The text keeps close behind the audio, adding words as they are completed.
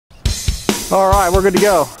All right, we're good to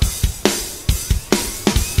go.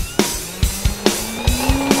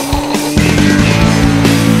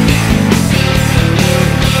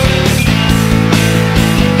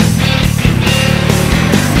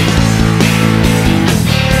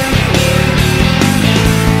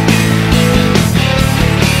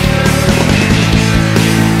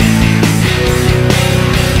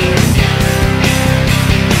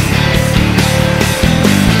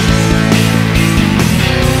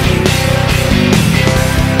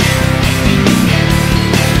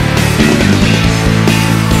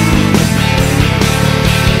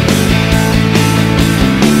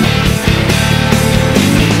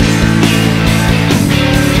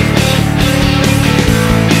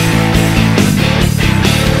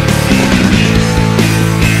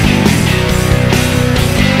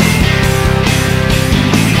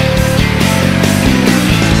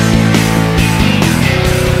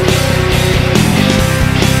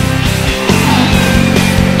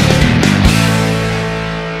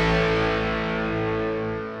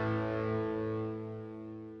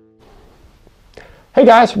 Hey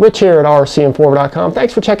guys, Rich here at RCINFORMER.com.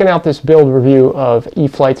 Thanks for checking out this build review of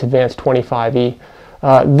Eflite Advance 25E.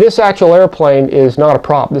 This actual airplane is not a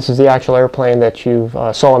prop. This is the actual airplane that you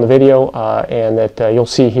saw in the video and that you'll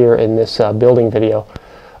see here in this building video.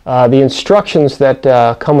 The instructions that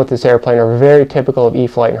come with this airplane are very typical of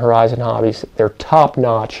Eflite and Horizon Hobbies. They're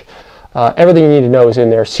top-notch. Everything you need to know is in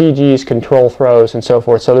there, CGs, control throws, and so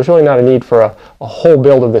forth. So there's really not a need for a whole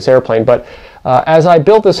build of this airplane. But as I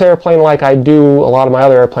built this airplane, like I do a lot of my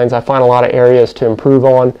other airplanes, I find a lot of areas to improve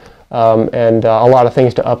on and a lot of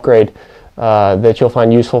things to upgrade that you'll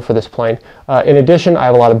find useful for this plane. In addition, I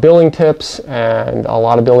have a lot of building tips and a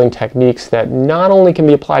lot of building techniques that not only can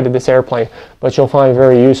be applied to this airplane, but you'll find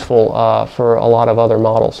very useful for a lot of other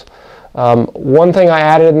models. One thing I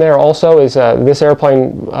added in there also is this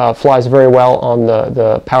airplane flies very well on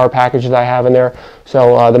the power package that I have in there.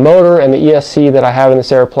 So the motor and the ESC that I have in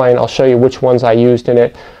this airplane, I'll show you which ones I used in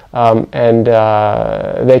it, and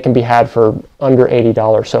they can be had for under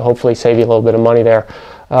 $80, so hopefully save you a little bit of money there.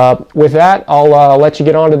 With that, I'll let you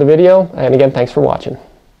get on to the video, and again, thanks for watching.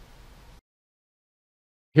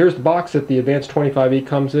 Here's the box that the Advance 25E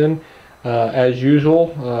comes in. As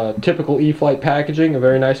usual, typical E-Flite packaging, a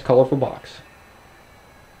very nice colorful box.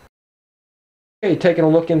 Okay, taking a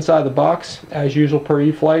look inside the box, as usual per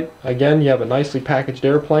E-Flite, again you have a nicely packaged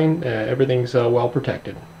airplane, everything's well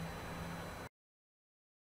protected.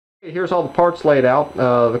 Okay, here's all the parts laid out.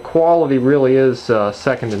 The quality really is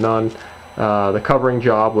second to none. The covering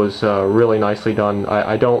job was really nicely done.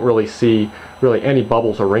 I don't really see any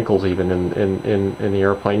bubbles or wrinkles even in the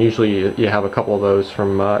airplane. Usually you have a couple of those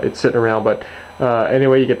from it sitting around, but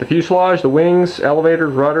anyway, you get the fuselage, the wings,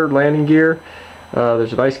 elevators, rudder, landing gear.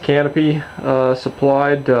 There's a nice canopy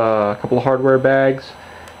supplied, a couple of hardware bags,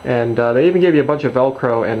 and they even gave you a bunch of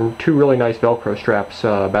Velcro and two really nice Velcro straps,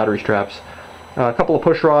 battery straps. A couple of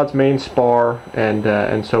push rods, main spar,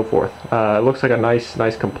 and so forth. It looks like a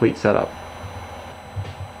nice complete setup.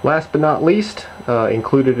 Last but not least,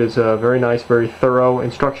 included is a very nice, very thorough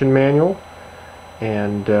instruction manual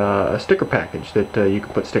and a sticker package that you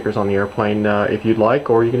can put stickers on the airplane if you'd like,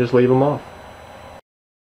 or you can just leave them off.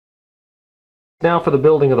 Now for the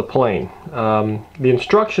building of the plane. The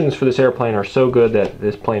instructions for this airplane are so good that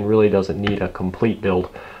this plane really doesn't need a complete build.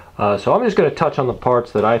 So I'm just going to touch on the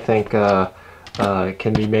parts that I think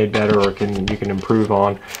can be made better or you can improve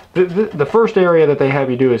on. The first area that they have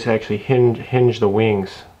you do is actually hinge the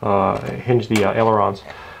wings, hinge the ailerons.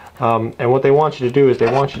 And what they want you to do is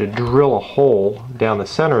they want you to drill a hole down the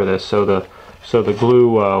center of this so the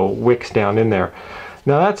glue wicks down in there.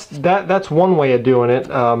 Now that's one way of doing it.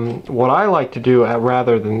 What I like to do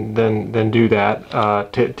rather than do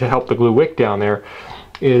that to help the glue wick down there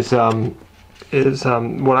is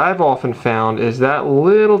what I've often found is that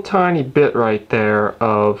little tiny bit right there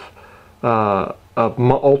of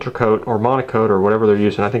ultracoat or monocoat or whatever they're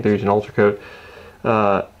using. I think they're using ultracoat.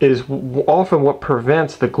 Is often what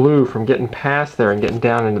prevents the glue from getting past there and getting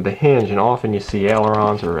down into the hinge. And often you see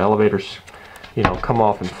ailerons or elevators, you know, come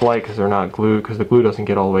off in flight because they're not glued, because the glue doesn't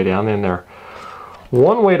get all the way down in there.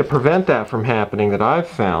 One way to prevent that from happening that I've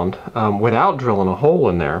found without drilling a hole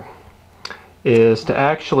in there is to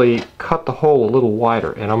actually cut the hole a little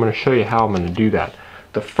wider, and I'm going to show you how I'm going to do that.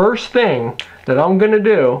 The first thing that I'm going to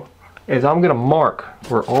do is I'm going to mark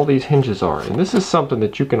where all these hinges are, and this is something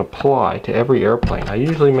that you can apply to every airplane. I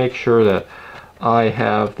usually make sure that I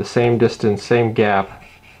have the same distance, same gap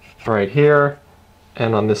right here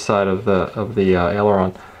and on this side of the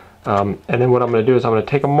aileron. And then what I'm going to do is I'm going to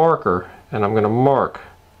take a marker and I'm going to mark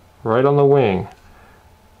right on the wing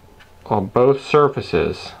on both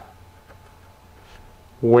surfaces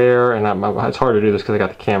where, and it's hard to do this because I got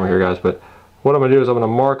the camera here, guys, but what I'm going to do is I'm going to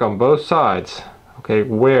mark on both sides, okay,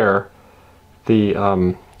 where the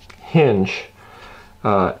hinge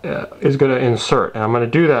is going to insert, and I'm going to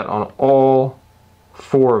do that on all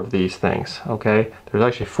 4 of these things. Okay, there's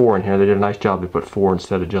actually 4 in here. They did a nice job to put 4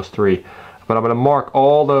 instead of just 3, but I'm going to mark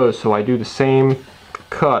all those so I do the same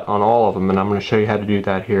cut on all of them, and I'm going to show you how to do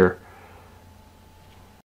that here.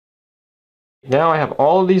 Now I have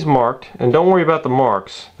all of these marked, and don't worry about the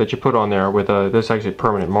marks that you put on there with this is actually a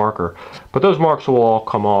permanent marker, but those marks will all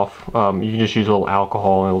come off. You can just use a little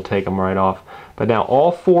alcohol and it'll take them right off. But now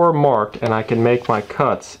all 4 are marked, and I can make my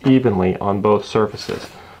cuts evenly on both surfaces.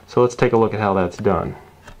 So let's take a look at how that's done.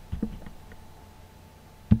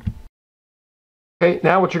 Okay,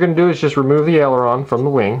 now what you're going to do is just remove the aileron from the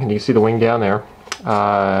wing, and you can see the wing down there.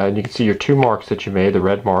 And you can see your 2 marks that you made, the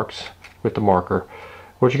red marks with the marker.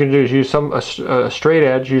 What you're going to do is use a straight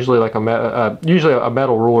edge, usually like usually a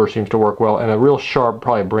metal ruler seems to work well, and a real sharp,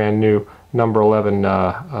 probably brand new number 11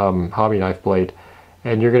 hobby knife blade.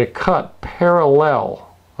 And you're going to cut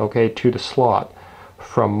parallel, okay, to the slot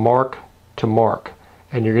from mark to mark.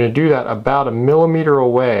 And you're going to do that about 1 millimeter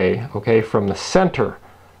away, okay, from the center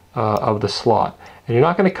of the slot. And you're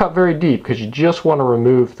not going to cut very deep because you just want to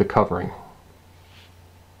remove the covering.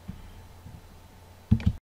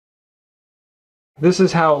 This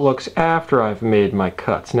is how it looks after I've made my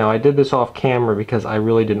cuts. Now I did this off camera because I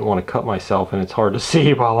really didn't want to cut myself, and it's hard to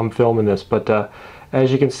see while I'm filming this, but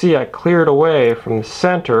as you can see, I cleared away from the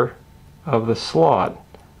center of the slot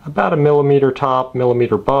about 1 millimeter top,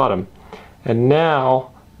 millimeter bottom, and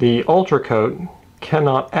now the Ultracoat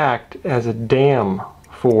cannot act as a dam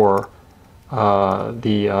for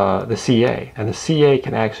the CA, and the CA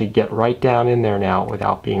can actually get right down in there now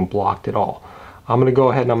without being blocked at all. I'm going to go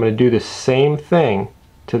ahead and I'm going to do the same thing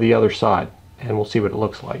to the other side, and we'll see what it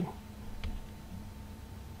looks like.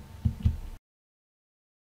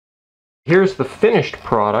 Here's the finished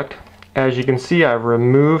product. As you can see, I've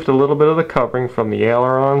removed a little bit of the covering from the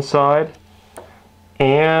aileron side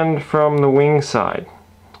and from the wing side.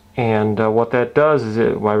 And what that does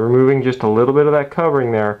is, by removing just a little bit of that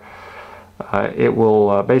covering there, it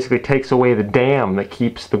will basically takes away the dam that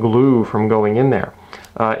keeps the glue from going in there.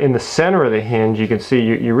 In the center of the hinge, you can see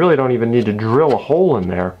you really don't even need to drill a hole in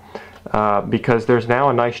there because there's now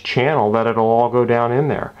a nice channel that it'll all go down in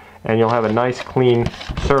there, and you'll have a nice clean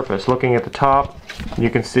surface. Looking at the top, you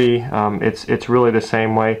can see it's really the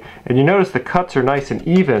same way, and you notice the cuts are nice and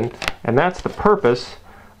even, and that's the purpose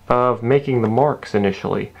of making the marks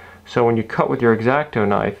initially. So when you cut with your X-Acto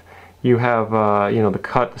knife, you have you know,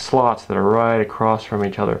 the slots that are right across from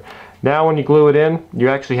each other. Now when you glue it in, you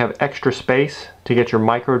actually have extra space to get your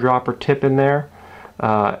micro dropper tip in there,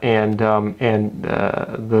 and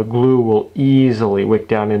the glue will easily wick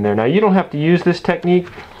down in there. Now you don't have to use this technique.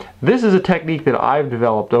 This is a technique that I've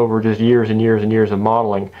developed over just years and years and years of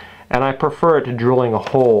modeling, and I prefer it to drilling a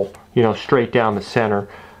hole, you know, straight down the center.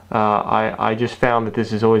 I just found that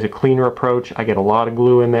this is always a cleaner approach. I get a lot of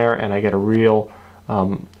glue in there, and I get a real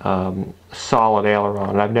solid aileron,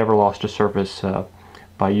 and I've never lost a surface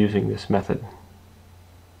by using this method.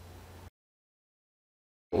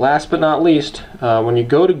 Last but not least, when you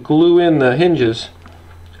go to glue in the hinges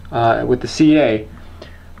with the CA,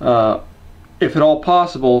 if at all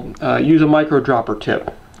possible, use a micro dropper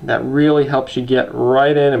tip. That really helps you get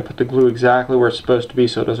right in and put the glue exactly where it's supposed to be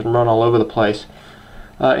so it doesn't run all over the place.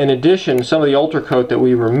 In addition, some of the Ultracoat that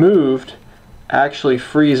we removed actually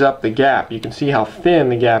frees up the gap. You can see how thin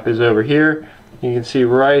the gap is over here. You can see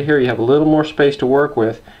right here you have a little more space to work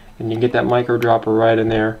with, and you can get that micro dropper right in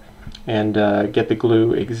there and get the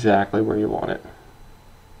glue exactly where you want it.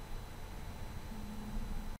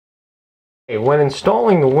 Okay, when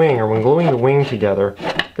installing the wing, or when gluing the wing together,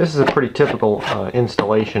 this is a pretty typical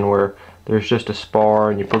installation where there's just a spar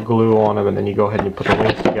and you put glue on them and then you go ahead and you put the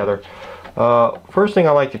wings together. First thing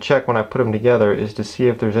I like to check when I put them together is to see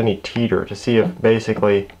if there's any teeter, to see if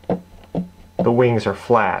basically the wings are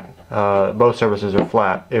flat. Both surfaces are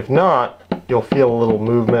flat. If not, you'll feel a little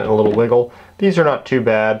movement and a little wiggle. These are not too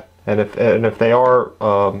bad, and if they are,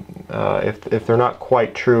 if they're not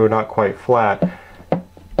quite true or not quite flat,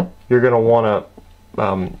 you're going to want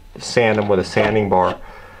to sand them with a sanding bar.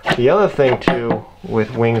 The other thing too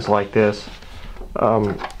with wings like this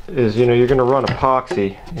is, you know, you're going to run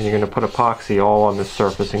epoxy, and you're going to put epoxy all on this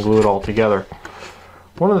surface and glue it all together.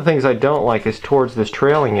 One of the things I don't like is towards this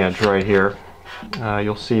trailing edge right here.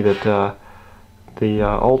 You'll see that the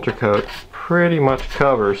Ultracoat pretty much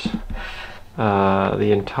covers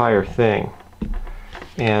the entire thing,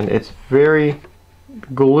 and it's very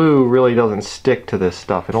glue really doesn't stick to this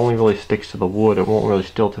stuff. It only really sticks to the wood. It won't really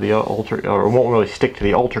stick to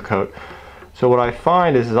the ultra coat. So what I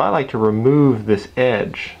find is I like to remove this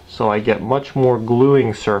edge so I get much more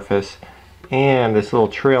gluing surface, and this little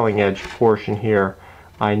trailing edge portion here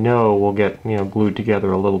I know will get, you know, glued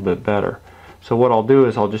together a little bit better. So what I'll do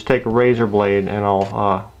is I'll just take a razor blade and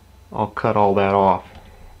I'll cut all that off.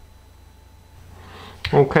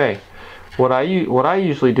 Okay. What I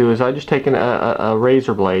usually do is I just take a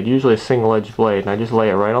razor blade, usually a single-edged blade, and I just lay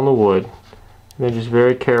it right on the wood, and then just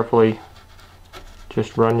very carefully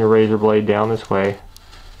just run your razor blade down this way.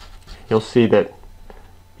 You'll see that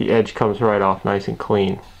the edge comes right off nice and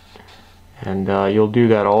clean, and you'll do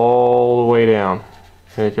that all the way down.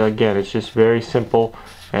 And again, it's just very simple,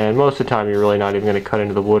 and most of the time you're really not even going to cut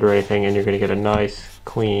into the wood or anything, and you're going to get a nice,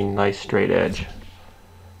 clean, nice straight edge.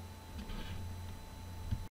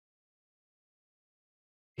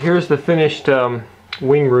 Here's the finished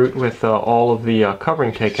wing root with all of the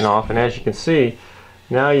covering taken off, and as you can see,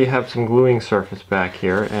 now you have some gluing surface back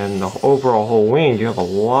here, and the overall whole wing, you have a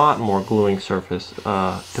lot more gluing surface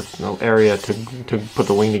area to put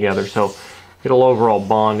the wing together, so it'll overall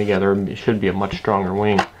bond together. It should be a much stronger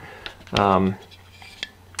wing. Then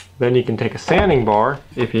you can take a sanding bar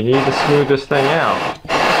if you need to smooth this thing out.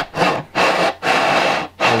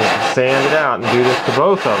 Sand it out and do this to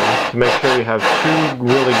both of them to make sure you have two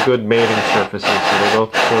really good mating surfaces so they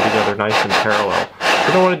both go together nice and parallel.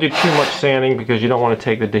 You don't want to do too much sanding because you don't want to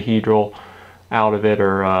take the dihedral out of it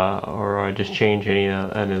or just change any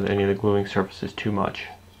of the gluing surfaces too much.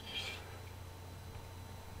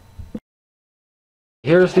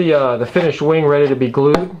 Here's the finished wing ready to be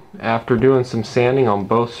glued after doing some sanding on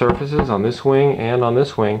both surfaces, on this wing and on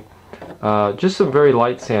this wing. Just some very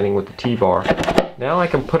light sanding with the T-bar. Now I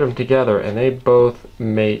can put them together and they both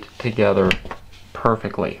mate together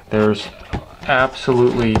perfectly. There's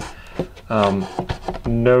absolutely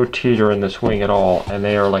no teeter in this wing at all, and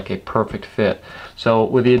they are like a perfect fit. So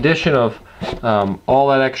with the addition of all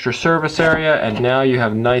that extra surface area, and now you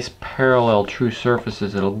have nice parallel true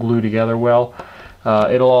surfaces that'll glue together well,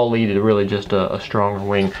 it'll all lead to really just a stronger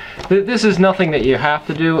wing. This is nothing that you have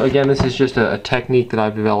to do. Again, this is just a technique that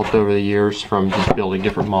I've developed over the years from just building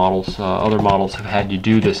different models. Other models have had you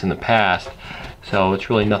do this in the past, so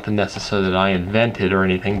it's really nothing necessarily that I invented or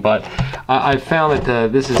anything, but I've found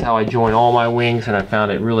that this is how I join all my wings, and I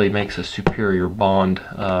found it really makes a superior bond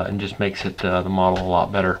and just makes it the model a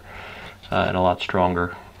lot better and a lot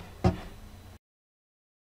stronger.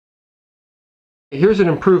 Here's an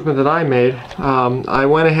improvement that I made. I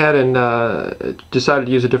went ahead and decided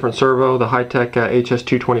to use a different servo, the high-tech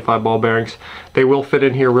HS225 ball bearings. They will fit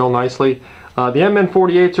in here real nicely. The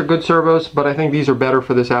MN48s are good servos, but I think these are better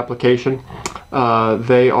for this application.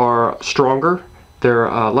 They are stronger,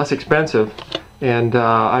 they're less expensive, and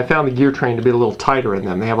I found the gear train to be a little tighter in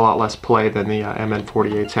them. They have a lot less play than the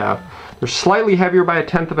MN48s have. They're slightly heavier by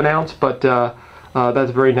 1/10 of an ounce, but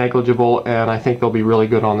that's very negligible, and I think they'll be really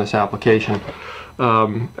good on this application.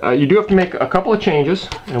 You do have to make a couple of changes,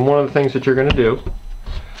 and one of the things that you're going to do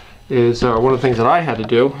is, one of the things that I had to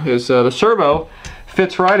do is the servo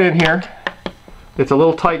fits right in here. It's a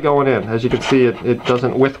little tight going in. As you can see, it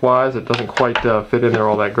doesn't widthwise, it doesn't quite fit in there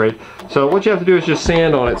all that great. So what you have to do is just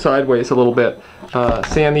sand on it sideways a little bit.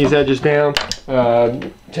 Sand these edges down.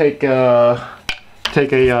 Take a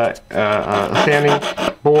sanding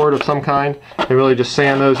board of some kind and really just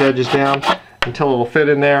sand those edges down until it will fit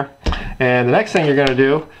in there. And the next thing you're going to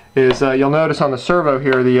do is you'll notice on the servo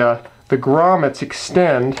here the grommets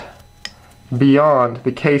extend beyond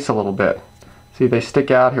the case a little bit. See, they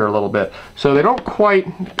stick out here a little bit. So they don't quite,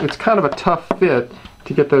 it's kind of a tough fit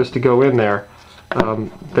to get those to go in there.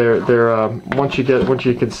 Once you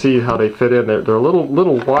can see how they fit in, they're a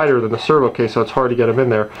little wider than the servo case, so it's hard to get them in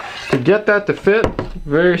there. To get that to fit,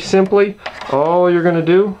 very simply, all you're going to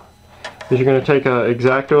do is you're going to take an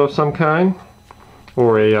X-Acto of some kind,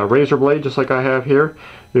 or a razor blade just like I have here.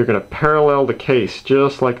 You're going to parallel the case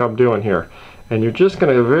just like I'm doing here, and you're just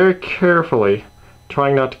going to very carefully,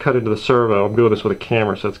 trying not to cut into the servo. I'm doing this with a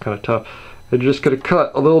camera, so it's kind of tough. And you're just going to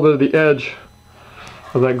cut a little bit of the edge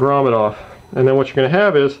of that grommet off, and then what you're going to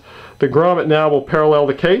have is the grommet now will parallel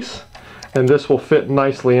the case, and this will fit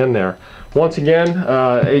nicely in there. Once again,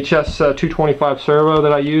 HS225 servo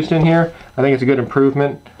that I used in here, I think it's a good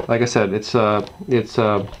improvement. Like I said, it's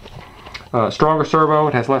stronger servo,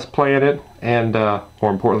 it has less play in it, and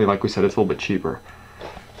more importantly, like we said, it's a little bit cheaper.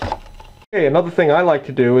 Okay, another thing I like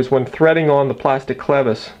to do is when threading on the plastic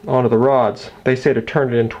clevis onto the rods, they say to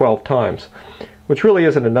turn it in 12 times, which really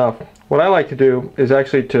isn't enough. What I like to do is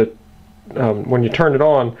actually to when you turn it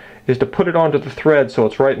on, is to put it onto the thread so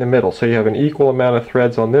it's right in the middle. So you have an equal amount of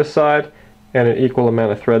threads on this side and an equal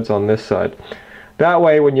amount of threads on this side. That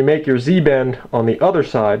way, when you make your Z-bend on the other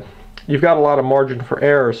side, you've got a lot of margin for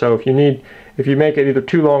error. So if you make it either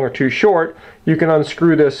too long or too short, you can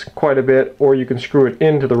unscrew this quite a bit, or you can screw it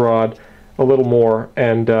into the rod a little more,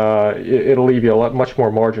 and it'll leave you much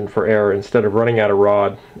more margin for error instead of running out of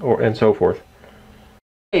rod and so forth.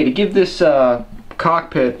 Hey, to give this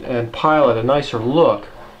cockpit and pilot a nicer look,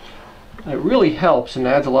 it really helps and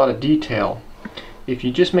adds a lot of detail if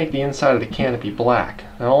you just make the inside of the canopy black.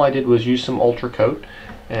 And all I did was use some Ultra Coat,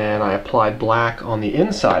 and I applied black on the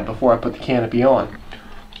inside before I put the canopy on.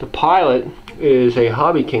 The pilot is a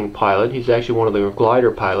Hobby King pilot. He's actually one of the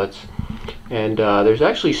glider pilots, and there's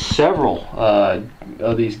actually several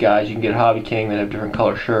of these guys you can get at Hobby King that have different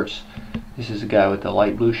color shirts. This is a guy with the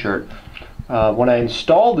light blue shirt. When I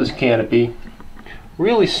installed this canopy,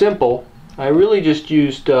 really simple. I really just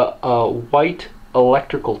used white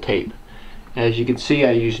electrical tape. As you can see,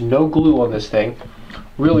 I used no glue on this thing.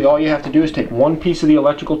 Really, all you have to do is take one piece of the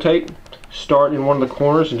electrical tape, start in one of the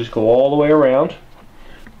corners, and just go all the way around.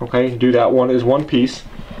 Okay, do that one as one piece,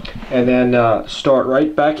 and then start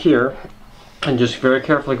right back here, and just very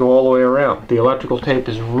carefully go all the way around. The electrical tape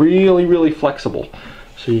is really, really flexible,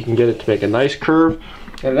 so you can get it to make a nice curve,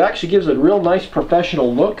 and it actually gives it a real nice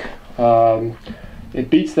professional look. It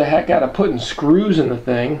beats the heck out of putting screws in the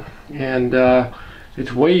thing, and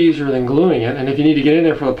it's way easier than gluing it. And if you need to get in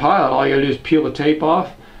there for the pilot, all you gotta do is peel the tape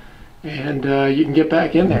off, and you can get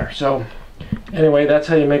back in there. So anyway, that's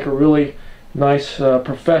how you make a really nice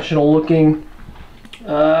professional looking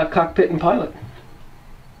cockpit and pilot.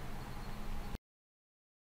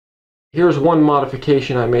 Here's one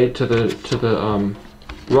modification I made to the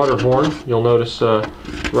rudder horn. You'll notice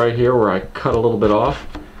right here where I cut a little bit off,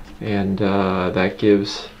 and that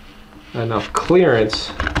gives enough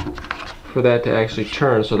clearance for that to actually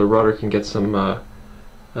turn so the rudder can get some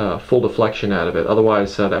full deflection out of it.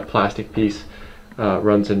 Otherwise that plastic piece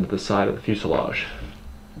runs into the side of the fuselage.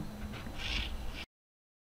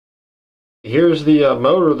 Here's the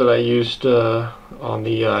motor that I used on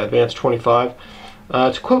the Advance 25.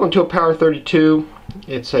 It's equivalent to a Power 32.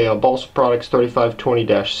 It's a Balsa Products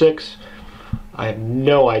 3520-6. I have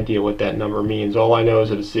no idea what that number means. All I know is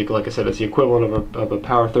that it's, like I said, it's the equivalent of a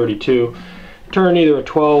Power 32. Turn either a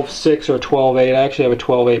 12.6 or a 12.8. I actually have a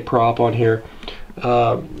 12.8 prop on here.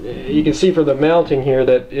 You can see for the mounting here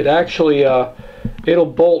that it actually it'll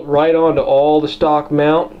bolt right onto all the stock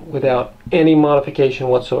mount without any modification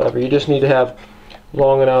whatsoever. You just need to have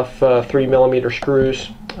long enough 3mm screws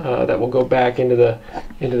that will go back into the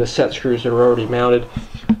set screws that are already mounted,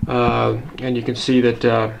 and you can see that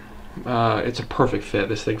it's a perfect fit.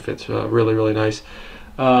 This thing fits really, really nice.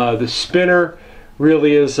 The spinner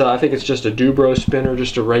really is, I think it's just a Dubro spinner,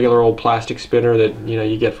 just a regular old plastic spinner that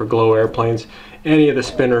you get for glow airplanes. Any of the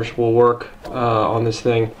spinners will work on this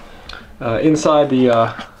thing. Inside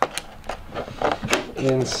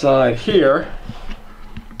here,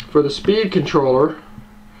 for the speed controller,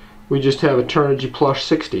 we just have a Turnigy Plush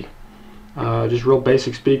 60. Just real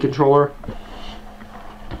basic speed controller.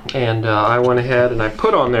 And I went ahead and I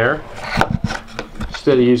put on there,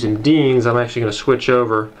 instead of using Dean's, I'm actually going to switch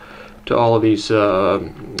over to all of these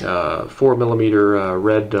 4mm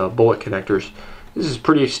red bullet connectors. This is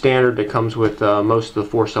pretty standard. It comes with most of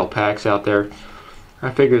the 4-cell packs out there. I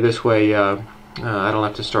figure this way I don't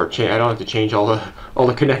have to I don't have to change all the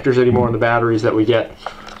connectors anymore on the batteries that we get.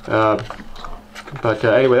 But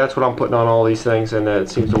anyway, that's what I'm putting on all these things, and it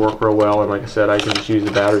seems to work real well. And like I said, I can just use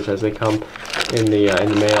the batteries as they come in the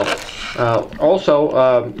mail.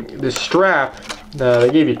 Also, this strap, they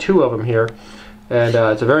gave you 2 of them here, and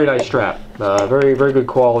it's a very nice strap. Very, very good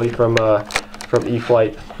quality from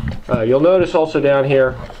Eflite. You'll notice also down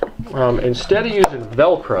here, instead of using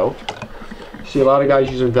Velcro, you see a lot of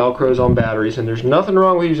guys using Velcros on batteries, and there's nothing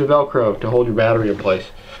wrong with using Velcro to hold your battery in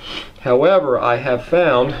place. However, I have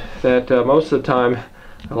found that most of the time,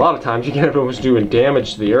 a lot of times, you get everyone's doing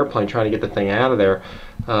damage to the airplane trying to get the thing out of there.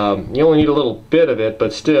 You only need a little bit of it,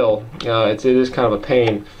 but still, it is kind of a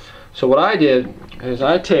pain. So what I did is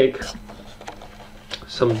I take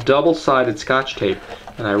some double-sided Scotch tape,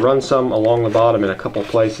 and I run some along the bottom in a couple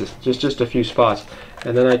places, just a few spots.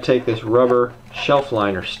 And then I take this rubber shelf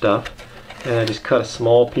liner stuff, and I just cut a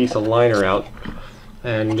small piece of liner out,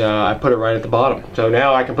 and I put it right at the bottom. So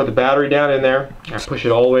now I can put the battery down in there. I push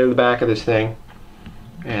it all the way to the back of this thing,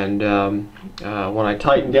 and when I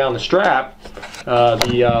tighten down the strap,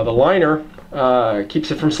 the liner keeps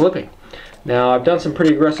it from slipping. Now I've done some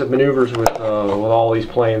pretty aggressive maneuvers with all these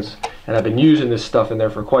planes, and I've been using this stuff in there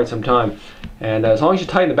for quite some time, And as long as you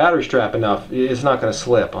tighten the battery strap enough, it's not going to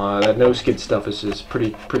slip. That no skid stuff is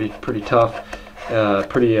pretty tough,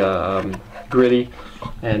 pretty gritty,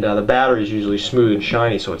 and the battery is usually smooth and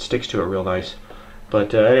shiny, so it sticks to it real nice.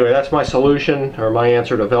 But anyway, that's my solution, or my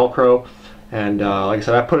answer to Velcro. And like I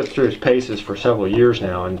said, I put it through its paces for several years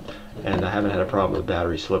now, and I haven't had a problem with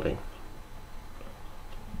battery slipping.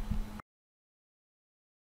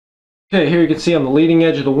 Okay, here you can see on the leading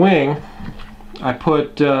edge of the wing, I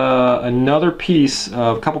put another piece,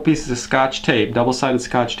 a couple pieces of Scotch tape, double-sided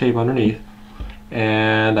Scotch tape underneath,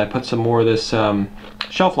 and I put some more of this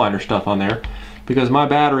shelf liner stuff on there, because my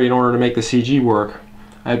battery, in order to make the CG work,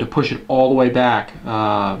 I had to push it all the way back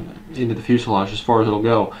into the fuselage as far as it'll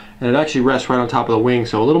go, and it actually rests right on top of the wing,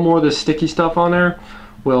 so a little more of this sticky stuff on there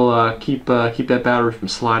will keep that battery from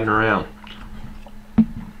sliding around.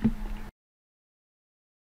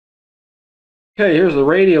 Okay, here's the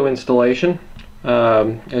radio installation.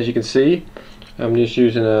 As you can see, I'm just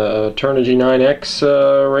using a Turnigy 9X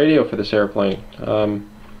radio for this airplane.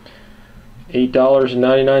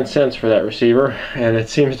 $8.99 for that receiver, and it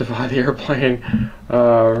seems to fly the airplane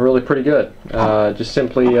really pretty good. Just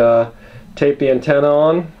simply tape the antenna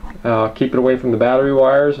on, keep it away from the battery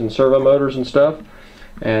wires and servo motors and stuff,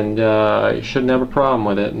 and you shouldn't have a problem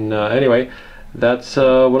with it. And anyway, that's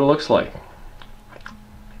what it looks like.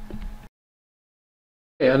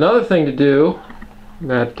 Another thing to do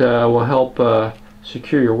that will help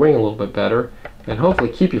secure your wing a little bit better and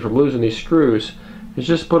hopefully keep you from losing these screws is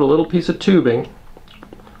just put a little piece of tubing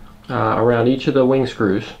around each of the wing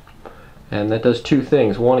screws, and that does two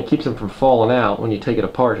things. One, it keeps them from falling out when you take it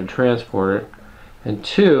apart to transport it, and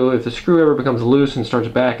two, if the screw ever becomes loose and starts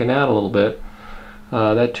backing out a little bit,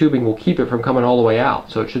 that tubing will keep it from coming all the way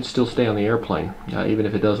out, so it should still stay on the airplane even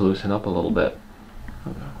if it does loosen up a little bit.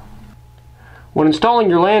 When installing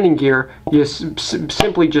your landing gear, you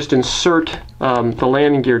simply just insert the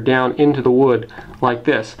landing gear down into the wood like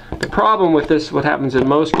this. The problem with this, what happens in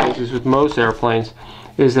most cases with most airplanes,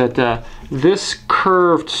 is that this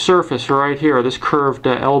curved surface right here, this curved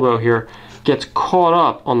elbow here, gets caught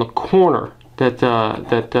up on the corner that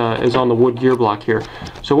is on the wood gear block here.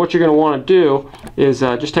 So what you're going to want to do is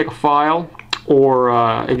just take a file or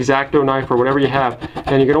X-Acto knife or whatever you have,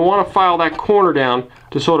 and you're going to want to file that corner down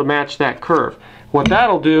to sort of match that curve. What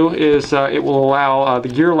that'll do is it will allow the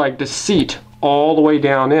gear leg to seat all the way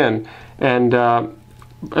down in, and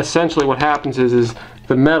essentially what happens is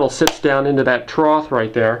the metal sits down into that trough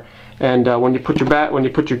right there, and when you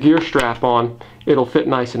put your gear strap on, it'll fit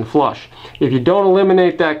nice and flush. If you don't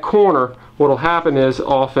eliminate that corner, what'll happen is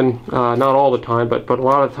often, not all the time, but a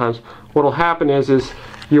lot of times, what'll happen is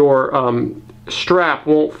your strap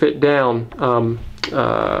won't fit down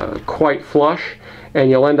quite flush, and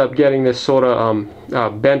you'll end up getting this sort of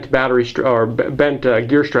bent battery or bent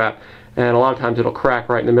gear strap, and a lot of times it'll crack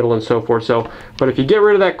right in the middle and so forth. So, but if you get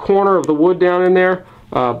rid of that corner of the wood down in there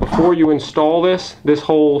before you install this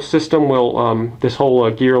whole system will, this whole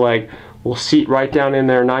gear leg will seat right down in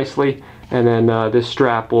there nicely, and then this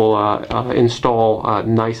strap will install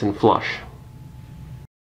nice and flush.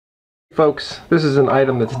 Folks, this is an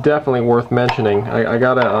item that's definitely worth mentioning. I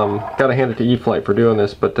gotta hand it to Eflite for doing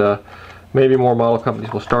this, but maybe more model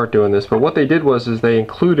companies will start doing this. But what they did was they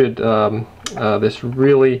included this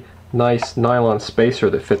really nice nylon spacer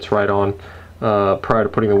that fits right on prior to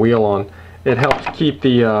putting the wheel on. It helps keep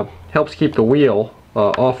the wheel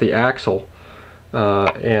off the axle,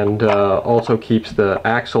 and also keeps the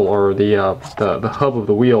axle or the hub of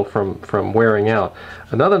the wheel from wearing out.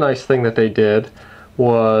 Another nice thing that they did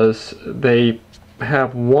was they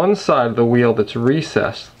have one side of the wheel that's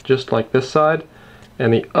recessed, just like this side,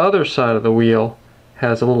 and the other side of the wheel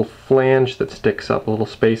has a little flange that sticks up, a little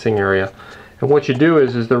spacing area. And what you do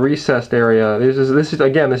is the recessed area, this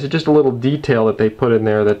is just a little detail that they put in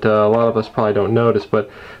there that a lot of us probably don't notice, but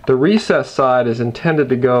the recessed side is intended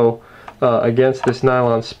to go against this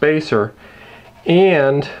nylon spacer,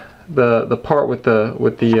 and the part with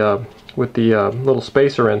the little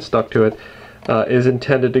spacer end stuck to it is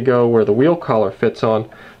intended to go where the wheel collar fits on,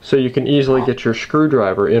 so you can easily get your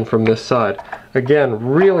screwdriver in from this side. Again,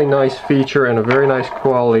 really nice feature and a very nice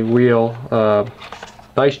quality wheel.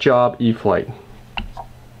 Nice job, Eflite.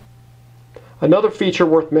 Another feature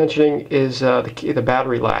worth mentioning is the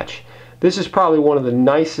battery latch. This is probably one of the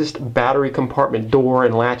nicest battery compartment door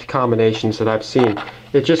and latch combinations that I've seen.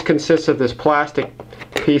 It just consists of this plastic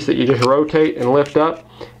piece that you just rotate and lift up,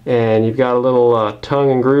 and you've got a little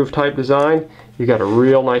tongue and groove type design. You've got a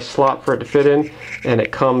real nice slot for it to fit in, and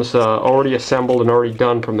it comes already assembled and already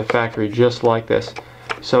done from the factory just like this.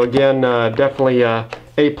 So again, definitely A+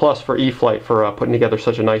 for Eflite for putting together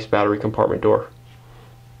such a nice battery compartment door.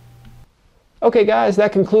 Okay guys,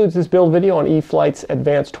 that concludes this build video on Eflite's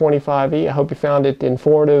Advance 25E. I hope you found it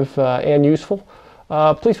informative and useful.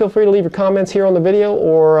 Please feel free to leave your comments here on the video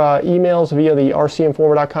or emails via the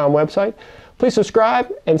RCINFORMER.com website. Please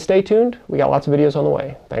subscribe and stay tuned. We got lots of videos on the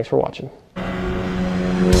way. Thanks for watching.